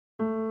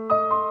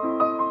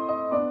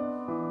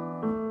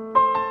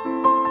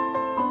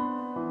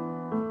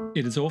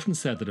It is often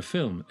said that a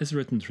film is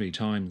written three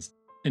times,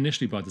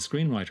 initially by the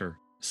screenwriter,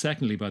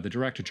 secondly by the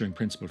director during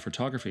principal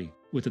photography,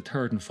 with the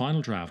third and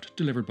final draft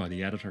delivered by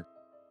the editor.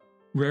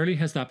 Rarely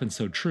has that been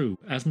so true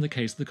as in the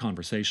case of The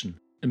Conversation,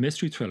 a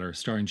mystery thriller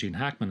starring Gene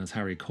Hackman as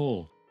Harry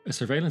Cole, a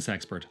surveillance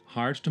expert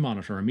hired to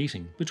monitor a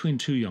meeting between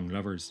two young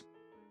lovers.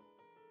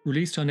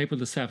 Released on April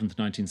 7,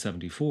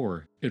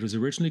 1974, it was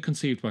originally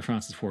conceived by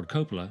Francis Ford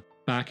Coppola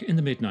back in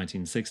the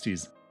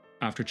mid-1960s,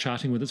 after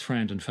chatting with his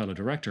friend and fellow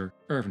director,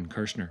 Irvin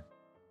Kershner.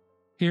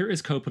 Here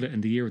is Coppola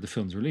in the year of the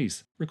film's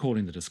release,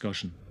 recalling the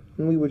discussion.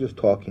 We were just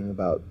talking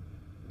about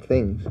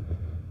things,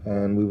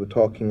 and we were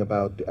talking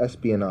about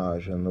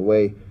espionage and the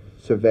way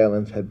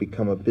surveillance had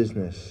become a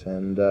business.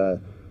 And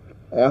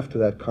after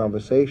that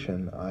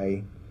conversation,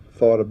 I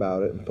thought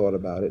about it and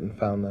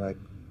found that I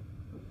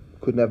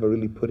could never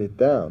really put it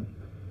down.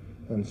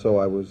 And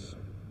so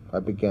I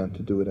began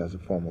to do it as a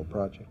formal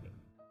project.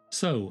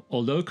 So,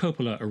 although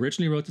Coppola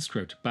originally wrote the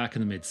script back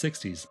in the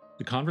mid-60s,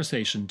 The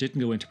Conversation didn't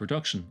go into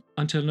production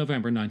until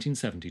November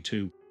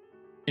 1972.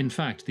 In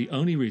fact, the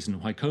only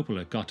reason why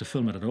Coppola got to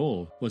film it at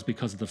all was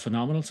because of the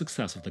phenomenal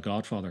success of The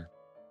Godfather.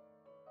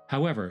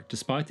 However,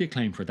 despite the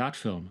acclaim for that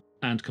film,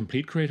 and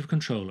complete creative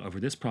control over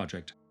this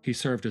project, he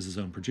served as his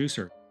own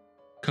producer.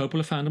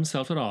 Coppola found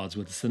himself at odds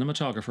with the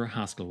cinematographer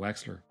Haskell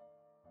Wexler.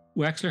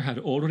 Wexler had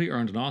already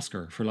earned an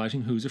Oscar for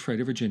lighting Who's Afraid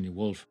of Virginia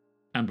Woolf,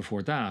 and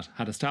before that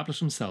had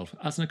established himself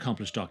as an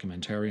accomplished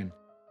documentarian.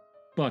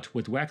 But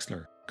with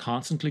Wexler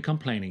constantly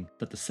complaining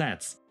that the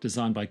sets,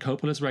 designed by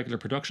Coppola's regular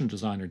production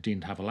designer Dean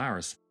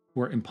Tavoularis,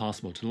 were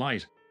impossible to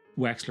light,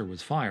 Wexler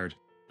was fired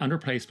and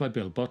replaced by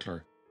Bill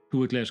Butler, who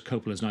would lit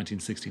Coppola's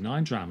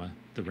 1969 drama,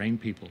 The Rain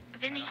People.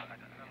 Vinny?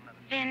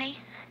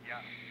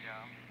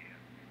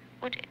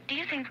 What, do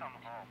you think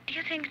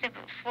that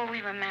before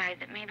we were married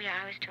that maybe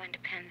I was too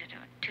independent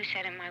or too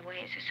set in my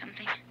ways or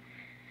something?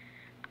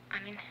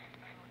 I mean,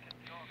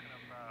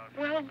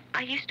 well,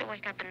 I used to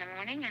wake up in the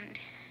morning and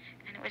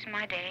it was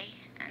my day,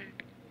 and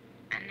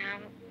now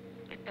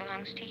it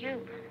belongs to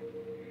you.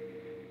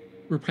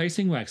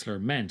 Replacing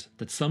Wexler meant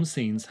that some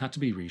scenes had to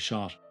be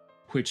reshot,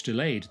 which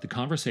delayed The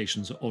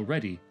Conversation's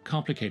already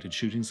complicated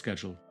shooting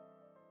schedule.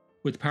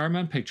 With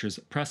Paramount Pictures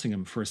pressing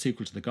him for a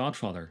sequel to The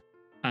Godfather,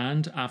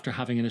 and after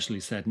having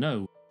initially said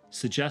no,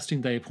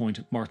 suggesting they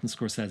appoint Martin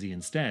Scorsese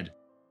instead,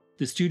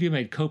 the studio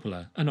made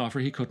Coppola an offer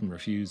he couldn't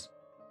refuse.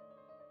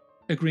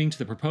 Agreeing to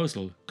the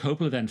proposal,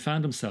 Coppola then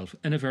found himself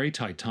in a very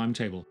tight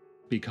timetable,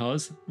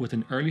 because, with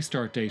an early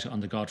start date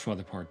on The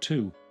Godfather Part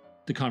 2,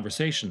 The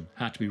Conversation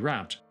had to be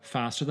wrapped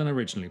faster than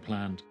originally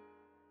planned.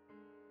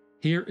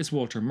 Here is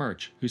Walter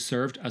Murch, who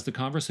served as The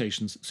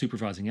Conversation's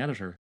supervising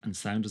editor and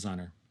sound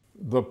designer.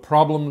 The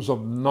problems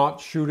of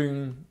not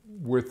shooting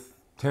with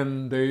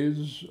 10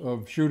 days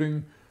of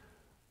shooting,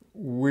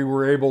 we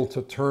were able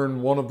to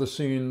turn one of the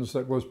scenes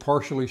that was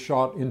partially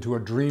shot into a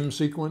dream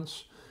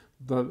sequence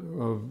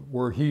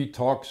where he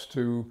talks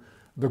to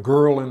the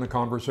girl in the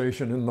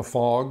conversation in the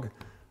fog.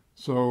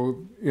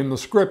 So in the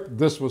script,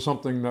 this was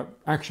something that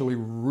actually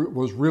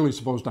was really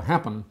supposed to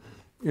happen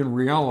in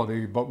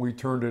reality, but we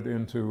turned it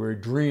into a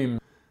dream.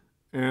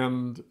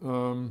 And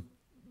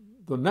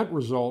the net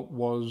result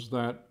was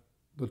that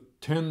the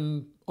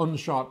 10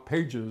 unshot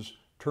pages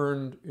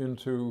turned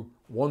into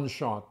one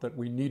shot that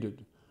we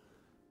needed.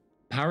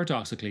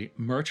 Paradoxically,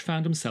 Murch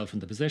found himself in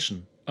the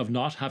position of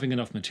not having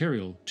enough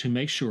material to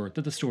make sure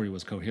that the story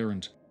was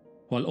coherent,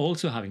 while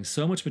also having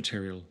so much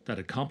material that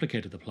it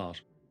complicated the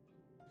plot.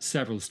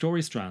 Several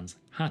story strands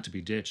had to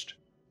be ditched.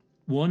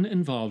 One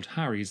involved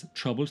Harry's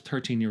troubled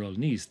 13-year-old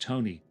niece,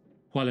 Toni,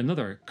 while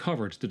another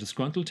covered the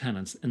disgruntled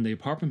tenants in the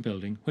apartment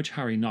building which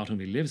Harry not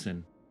only lives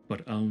in,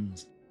 but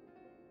owns.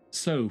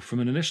 So, from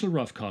an initial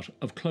rough cut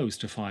of close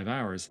to 5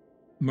 hours,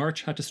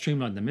 Murch had to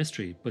streamline the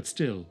mystery but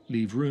still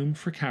leave room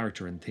for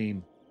character and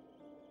theme.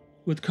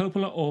 With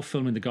Coppola off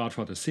filming the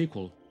Godfather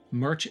sequel,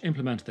 Murch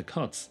implemented the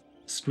cuts,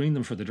 screened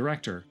them for the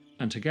director,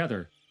 and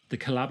together, the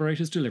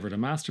collaborators delivered a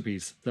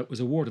masterpiece that was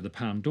awarded the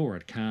Palme d'Or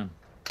at Cannes.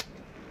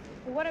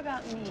 What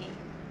about me?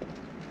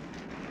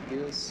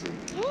 You'll see.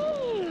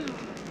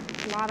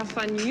 A lot of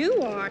fun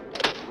you are.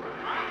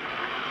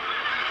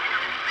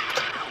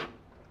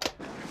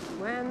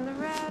 When the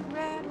red,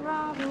 red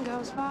robin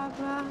goes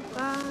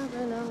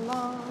bobbing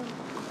along.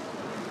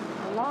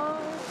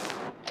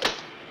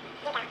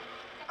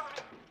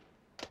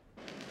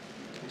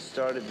 Who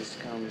started this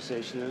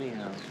conversation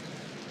anyhow?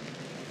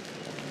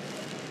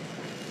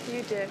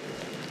 You did.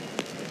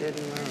 I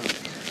didn't know.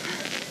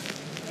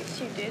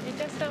 Yes, you did. You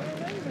just don't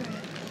remember it.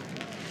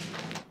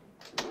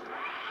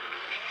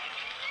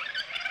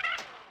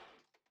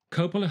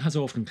 Coppola has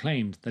often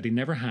claimed that he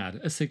never had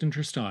a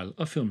signature style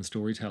of film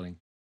storytelling.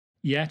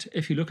 Yet,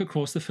 if you look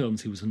across the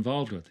films he was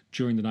involved with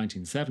during the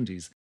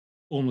 1970s,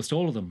 almost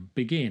all of them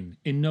begin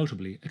in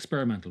notably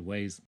experimental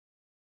ways.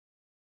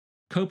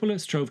 Coppola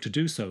strove to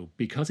do so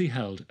because he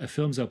held a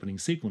film's opening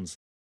sequence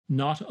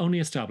not only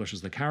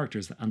establishes the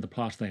characters and the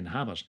plot they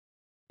inhabit,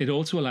 it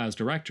also allows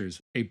directors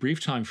a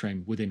brief time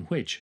frame within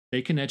which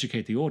they can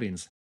educate the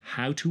audience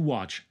how to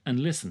watch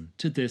and listen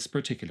to this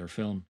particular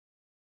film.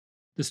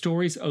 The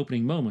story's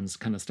opening moments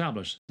can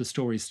establish the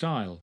story's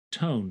style,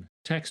 tone,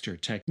 texture,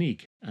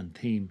 technique, and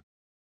theme.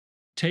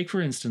 Take,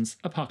 for instance,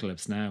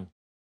 Apocalypse Now.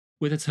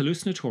 With its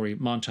hallucinatory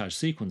montage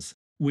sequence,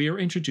 we are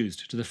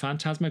introduced to the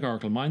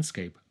phantasmagorical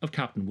mindscape of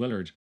Captain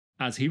Willard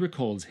as he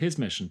recalls his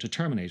mission to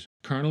terminate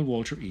Colonel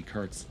Walter E.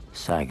 Kurtz.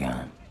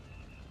 Saigon.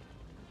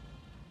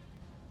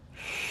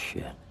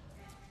 Shit.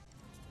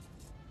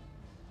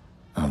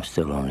 I'm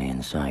still only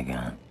in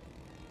Saigon.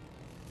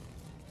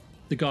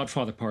 The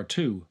Godfather Part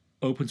 2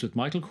 opens with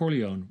Michael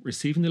Corleone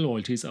receiving the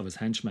loyalties of his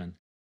henchmen,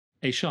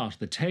 a shot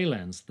that tail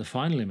ends the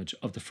final image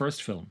of the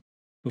first film,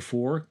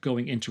 before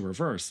going into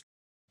reverse,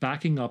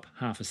 backing up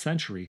half a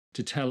century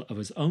to tell of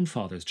his own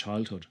father's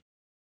childhood.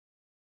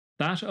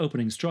 That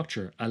opening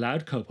structure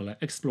allowed Coppola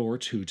explore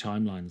two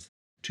timelines,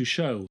 to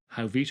show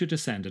how Vito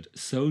descended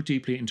so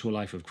deeply into a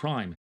life of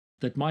crime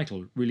that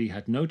Michael really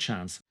had no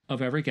chance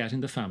of ever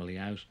getting the family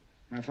out.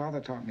 My father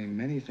taught me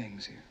many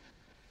things here.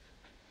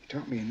 He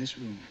taught me in this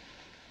room.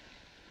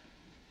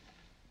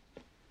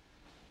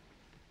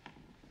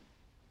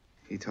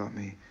 He taught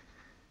me,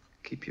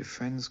 keep your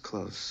friends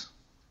close,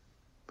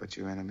 but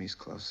your enemies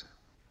closer.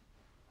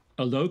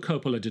 Although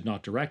Coppola did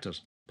not direct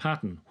it,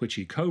 Patton, which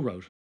he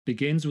co-wrote,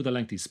 begins with a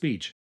lengthy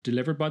speech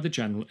delivered by the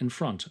general in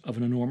front of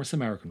an enormous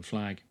American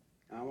flag.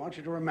 I want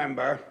you to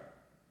remember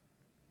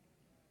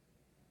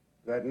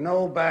that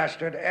no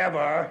bastard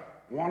ever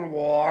won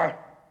war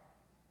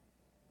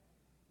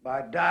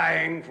by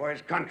dying for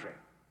his country.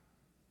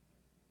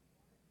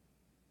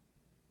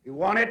 He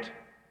won it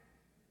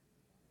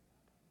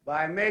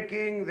by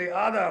making the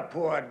other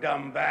poor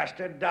dumb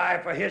bastard die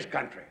for his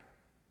country.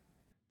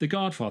 The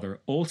Godfather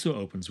also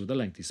opens with a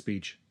lengthy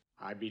speech.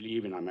 I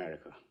believe in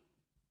America.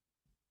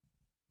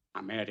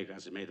 America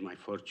has made my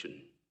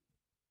fortune,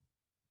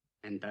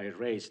 and I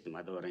raised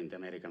my daughter in the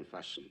American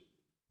fashion.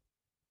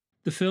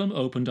 The film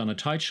opened on a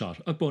tight shot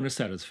of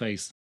Bonacetta's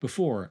face,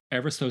 before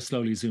ever so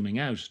slowly zooming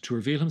out to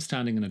reveal him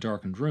standing in a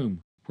darkened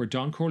room where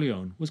Don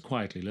Corleone was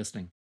quietly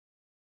listening.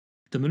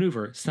 The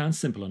maneuver sounds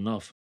simple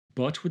enough,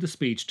 but with the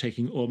speech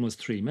taking almost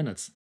 3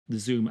 minutes, the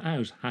zoom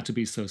out had to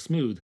be so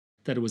smooth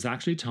that it was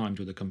actually timed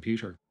with a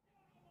computer.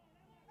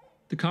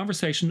 The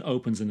conversation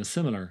opens in a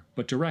similar,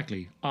 but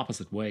directly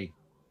opposite way.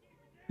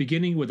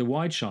 Beginning with a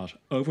wide shot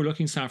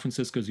overlooking San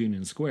Francisco's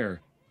Union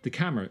Square, the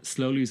camera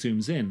slowly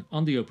zooms in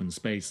on the open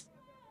space.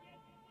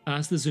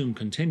 As the zoom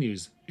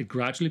continues, it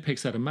gradually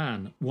picks out a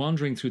man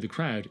wandering through the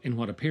crowd in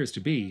what appears to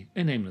be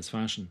a nameless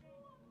fashion.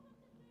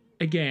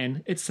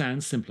 Again, it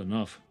sounds simple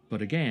enough,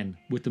 but again,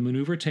 with the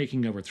maneuver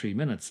taking over 3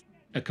 minutes,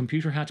 a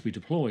computer had to be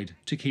deployed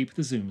to keep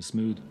the zoom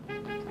smooth.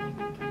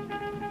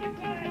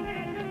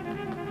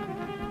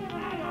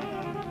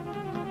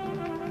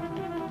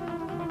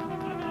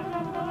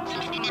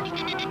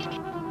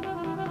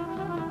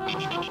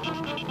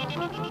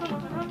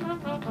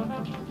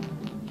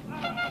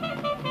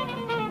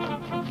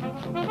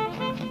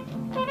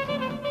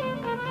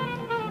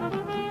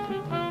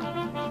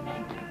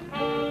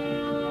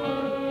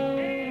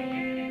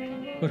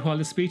 But while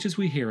the speeches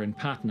we hear in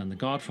Patton and The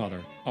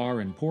Godfather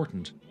are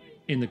important,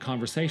 in the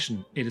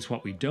conversation it is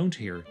what we don't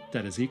hear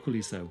that is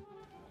equally so.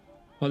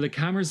 While the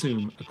camera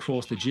zoom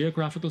across the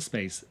geographical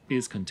space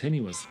is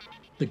continuous,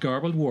 the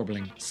garbled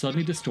warbling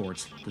suddenly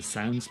distorts the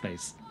sound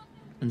space,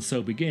 and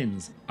so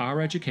begins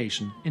our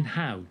education in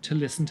how to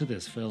listen to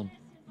this film.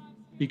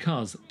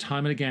 Because,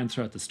 time and again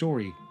throughout the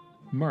story,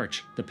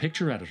 Murch, the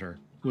picture editor,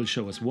 will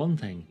show us one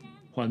thing,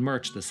 while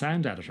Murch, the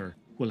sound editor,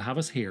 will have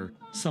us hear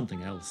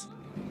something else.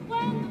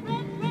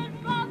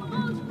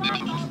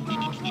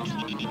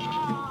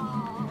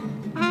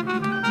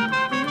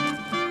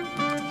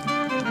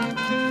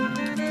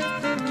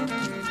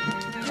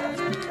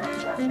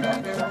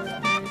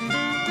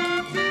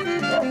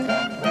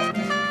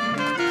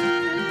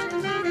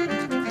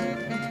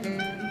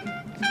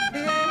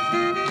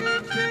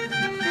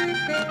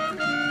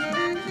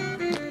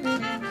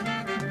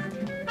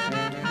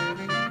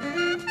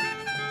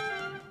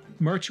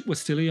 Murch was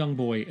still a young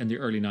boy in the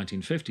early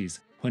 1950s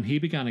when he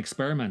began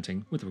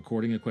experimenting with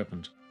recording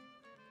equipment.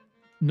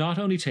 Not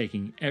only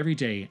taking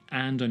everyday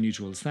and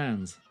unusual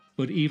sounds,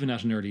 but even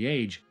at an early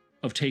age,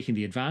 of taking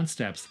the advanced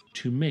steps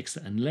to mix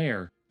and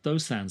layer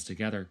those sounds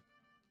together.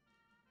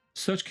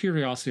 Such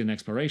curiosity and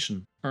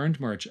exploration earned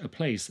Murch a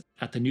place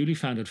at the newly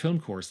founded film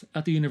course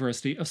at the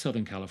University of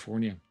Southern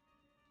California.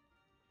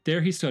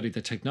 There he studied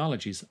the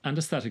technologies and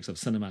aesthetics of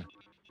cinema,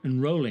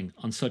 enrolling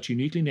on such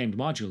uniquely named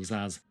modules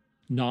as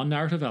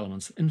non-narrative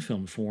elements in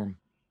film form.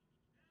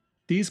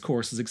 These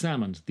courses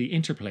examined the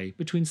interplay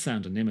between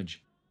sound and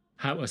image,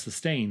 how a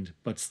sustained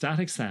but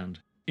static sound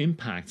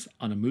impacts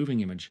on a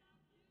moving image,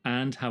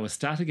 and how a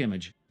static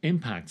image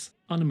impacts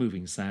on a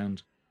moving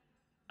sound,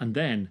 and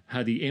then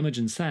how the image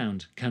and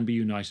sound can be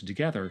united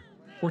together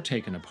or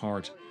taken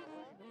apart.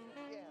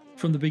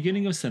 From the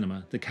beginning of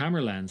cinema, the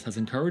camera lens has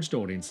encouraged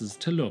audiences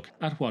to look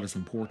at what is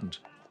important.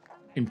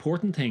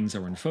 Important things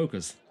are in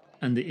focus,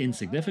 and the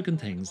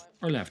insignificant things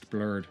are left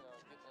blurred.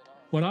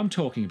 What I'm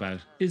talking about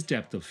is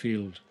depth of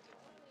field.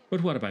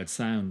 But what about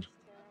sound?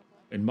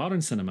 In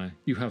modern cinema,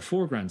 you have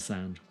foreground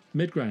sound,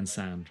 midground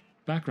sound,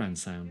 background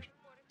sound,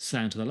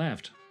 sound to the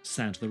left,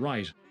 sound to the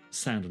right,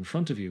 sound in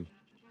front of you,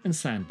 and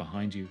sound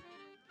behind you.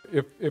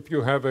 If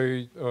you have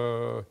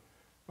a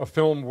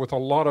film with a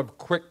lot of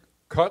quick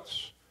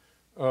cuts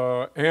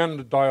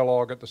and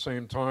dialogue at the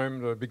same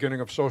time, the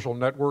beginning of Social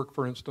Network,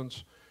 for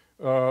instance,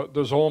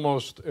 there's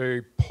almost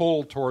a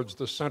pull towards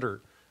the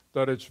center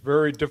that it's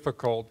very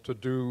difficult to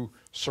do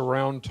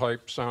surround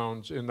type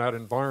sounds in that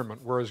environment.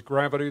 Whereas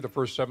Gravity, the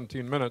first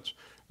 17 minutes,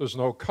 there's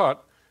no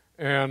cut,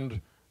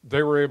 and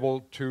they were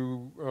able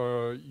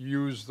to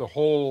use the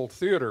whole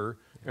theater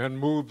and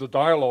move the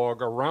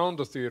dialogue around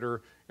the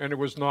theater, and it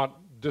was not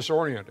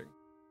disorienting.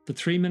 The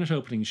 3-minute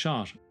opening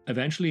shot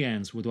eventually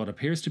ends with what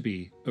appears to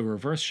be a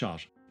reverse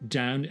shot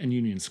down in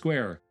Union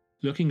Square,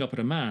 looking up at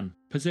a man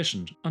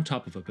positioned on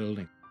top of a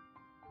building.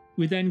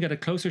 We then get a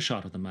closer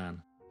shot of the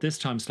man, this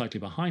time slightly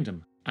behind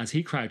him, as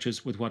he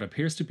crouches with what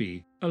appears to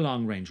be a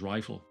long-range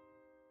rifle.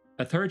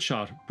 A third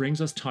shot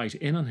brings us tight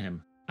in on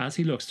him as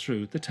he looks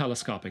through the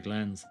telescopic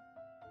lens.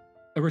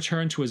 A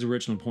return to his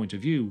original point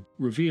of view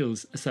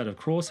reveals a set of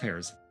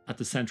crosshairs, at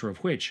the centre of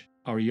which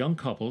are a young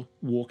couple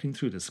walking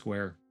through the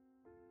square.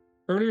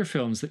 Earlier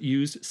films that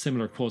used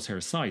similar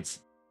crosshair sights,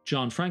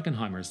 John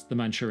Frankenheimer's The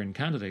Manchurian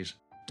Candidate,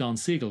 Don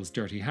Siegel's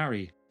Dirty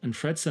Harry, and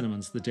Fred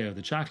Zinnemann's The Day of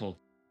the Jackal,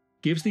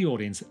 gives the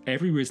audience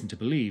every reason to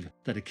believe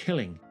that a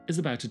killing is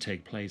about to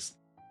take place.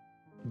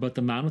 But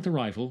the man with the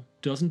rifle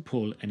doesn't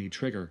pull any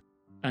trigger,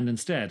 and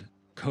instead,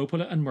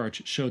 Coppola and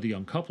Murch show the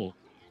young couple,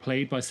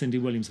 played by Cindy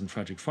Williams and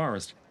Frederick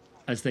Forrest,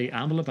 as they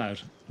amble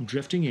about,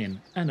 drifting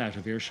in and out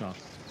of earshot.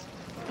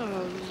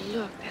 Oh,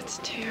 look, that's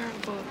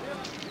terrible.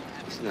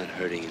 He's not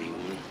hurting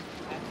anyone.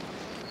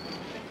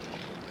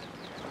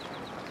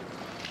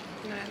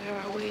 Neither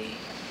are we.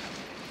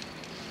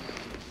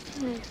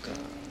 Oh, God.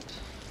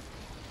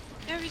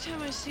 Every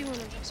time I see one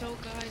of those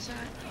old guys,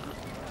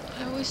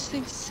 I always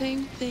think the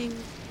same thing.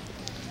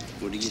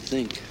 What do you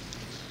think?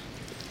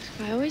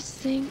 I always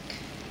think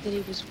that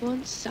he was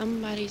once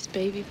somebody's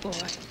baby boy.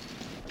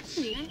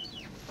 I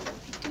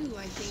do,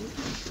 I think.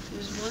 He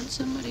was once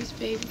somebody's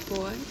baby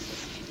boy,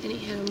 and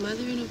he had a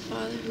mother and a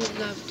father who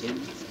loved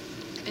him.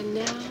 And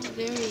now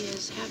there he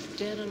is, half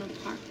dead on a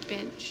park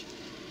bench.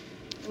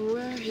 And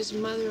where are his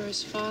mother or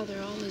his father,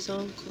 all his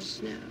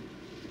uncles now?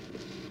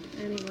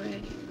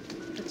 Anyway,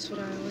 that's what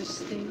I always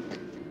think.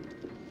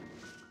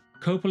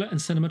 Coppola and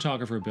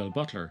cinematographer Bill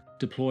Butler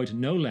deployed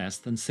no less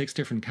than 6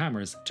 different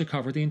cameras to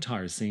cover the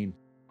entire scene.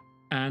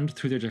 And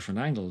through their different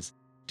angles,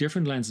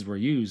 different lenses were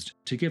used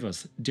to give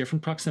us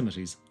different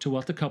proximities to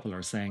what the couple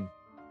are saying.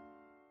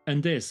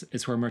 And this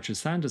is where Murch's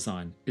sound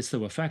design is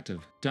so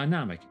effective,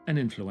 dynamic, and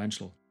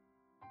influential.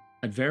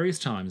 At various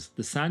times,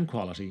 the sound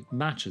quality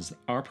matches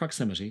our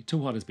proximity to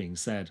what is being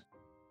said,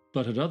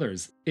 but at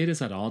others, it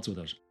is at odds with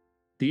it.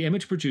 The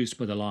image produced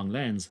by the long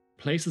lens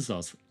places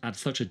us at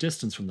such a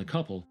distance from the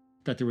couple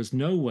that there is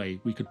no way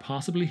we could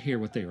possibly hear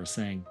what they are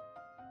saying.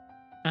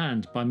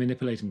 And by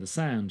manipulating the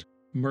sound,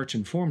 Murch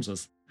informs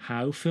us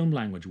how film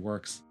language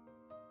works.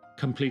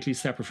 Completely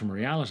separate from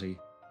reality,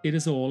 it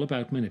is all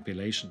about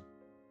manipulation,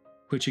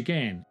 which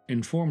again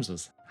informs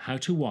us how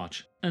to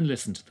watch and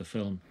listen to the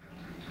film.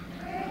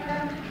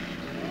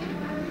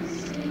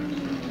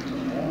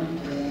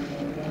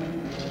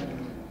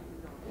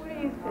 What do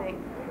you think?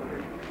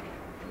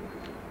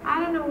 I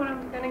don't know what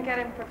I'm going to get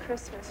him for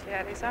Christmas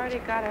yet. He's already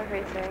got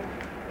everything.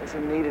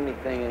 Doesn't need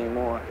anything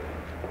anymore.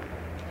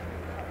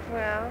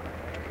 Well,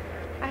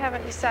 I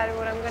haven't decided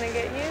what I'm going to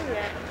get you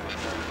yet.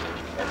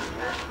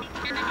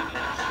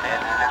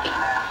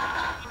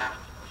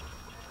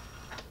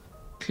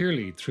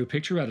 Clearly, through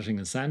picture editing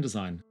and sound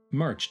design,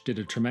 Murch did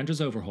a tremendous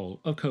overhaul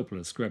of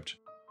Coppola's script,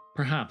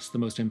 perhaps the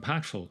most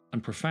impactful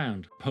and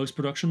profound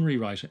post-production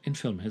rewrite in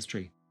film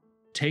history,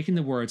 taking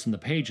the words in the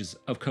pages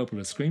of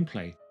Coppola's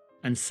screenplay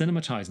and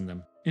cinematizing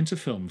them into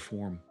film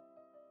form.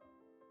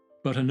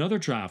 But another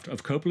draft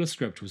of Coppola's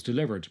script was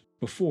delivered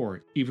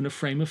before even a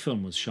frame of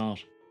film was shot.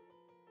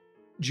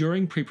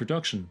 During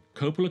pre-production,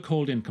 Coppola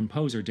called in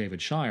composer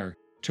David Shire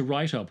to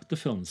write up the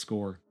film's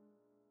score.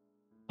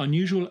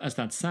 Unusual as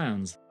that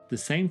sounds, the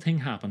same thing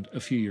happened a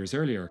few years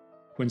earlier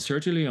when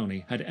Sergio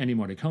Leone had Ennio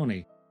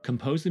Morricone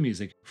compose the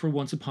music for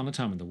Once Upon a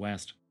Time in the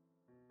West.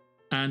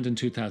 And in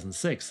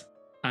 2006,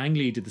 Ang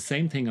Lee did the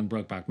same thing on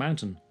Brokeback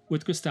Mountain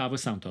with Gustavo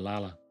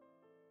Santaolalla.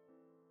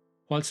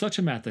 While such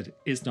a method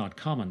is not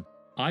common,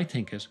 I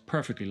think it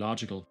perfectly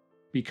logical,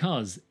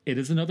 because it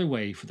is another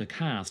way for the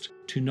cast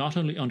to not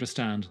only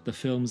understand the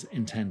film's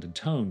intended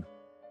tone,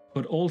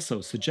 but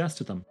also suggest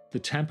to them the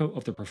tempo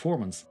of the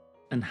performance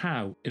and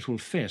how it will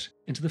fit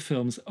into the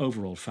film's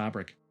overall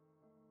fabric.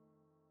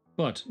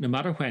 But no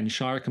matter when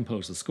Shire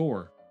composed the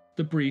score,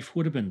 the brief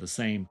would have been the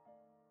same: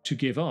 to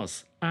give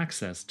us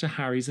access to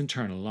Harry's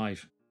internal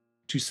life,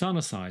 to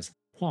sonicize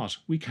what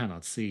we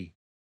cannot see.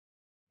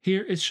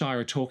 Here is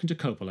Shire talking to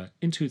Coppola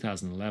in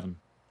 2011.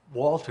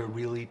 Walter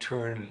really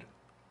turned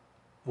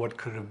what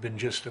could have been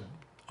just a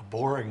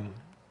boring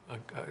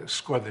a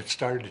score that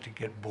started to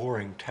get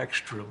boring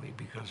texturally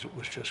because it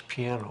was just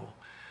piano,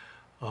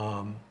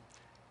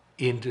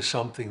 into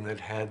something that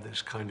had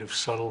this kind of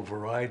subtle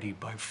variety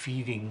by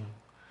feeding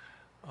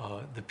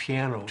the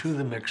piano to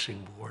the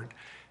mixing board.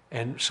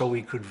 And so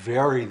he could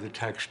vary the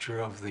texture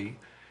of the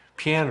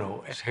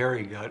piano. As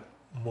Harry got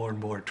more and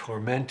more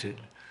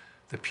tormented,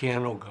 the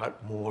piano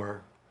got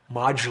more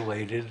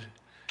modulated,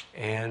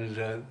 and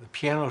the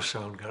piano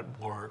sound got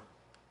more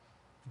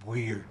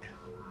weird.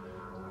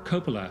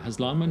 Coppola has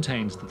long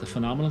maintained that the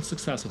phenomenal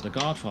success of The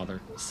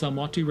Godfather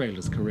somewhat derailed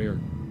his career,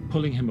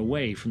 pulling him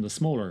away from the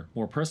smaller,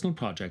 more personal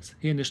projects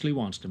he initially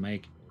wanted to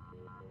make,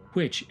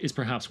 which is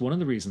perhaps one of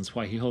the reasons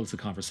why he holds The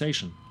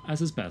Conversation as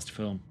his best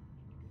film.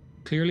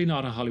 Clearly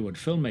not a Hollywood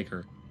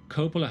filmmaker,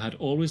 Coppola had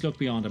always looked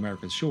beyond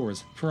America's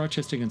shores for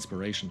artistic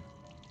inspiration,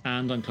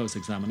 and on close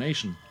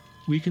examination,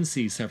 we can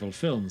see several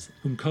films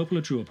whom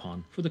Coppola drew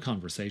upon for The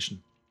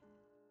Conversation.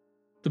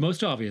 The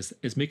most obvious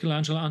is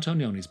Michelangelo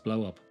Antonioni's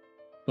Blow Up,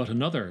 but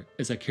another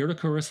is Akira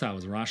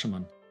Kurosawa's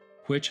Rashomon,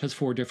 which has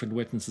 4 different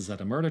witnesses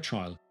at a murder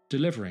trial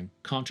delivering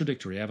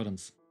contradictory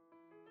evidence.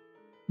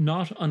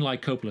 Not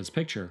unlike Coppola's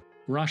picture,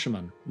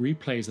 Rashomon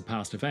replays a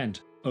past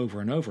event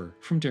over and over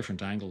from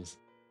different angles.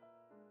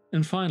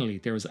 And finally,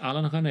 there is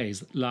Alain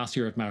Resnais's Last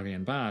Year at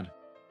Marienbad,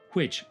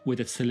 which, with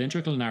its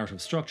cylindrical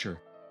narrative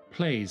structure,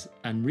 plays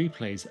and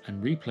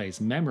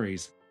replays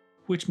memories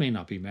which may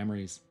not be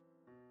memories.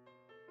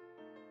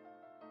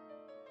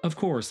 Of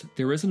course,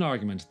 there is an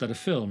argument that a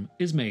film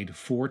is made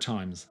 4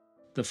 times,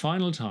 the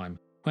final time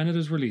when it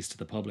is released to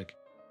the public.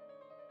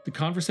 The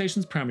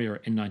Conversation's premiere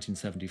in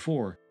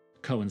 1974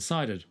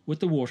 coincided with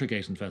the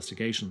Watergate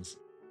investigations.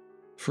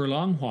 For a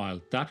long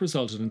while, that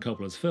resulted in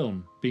Coppola's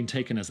film being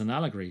taken as an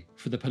allegory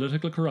for the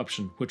political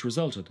corruption which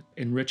resulted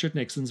in Richard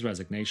Nixon's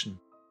resignation.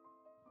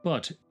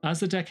 But as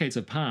the decades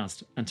have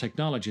passed and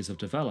technologies have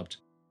developed,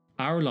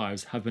 our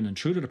lives have been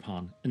intruded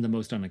upon in the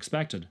most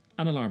unexpected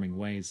and alarming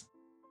ways.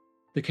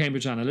 The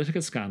Cambridge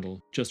Analytica scandal,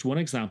 just one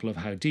example of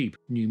how deep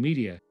new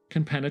media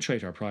can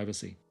penetrate our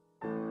privacy.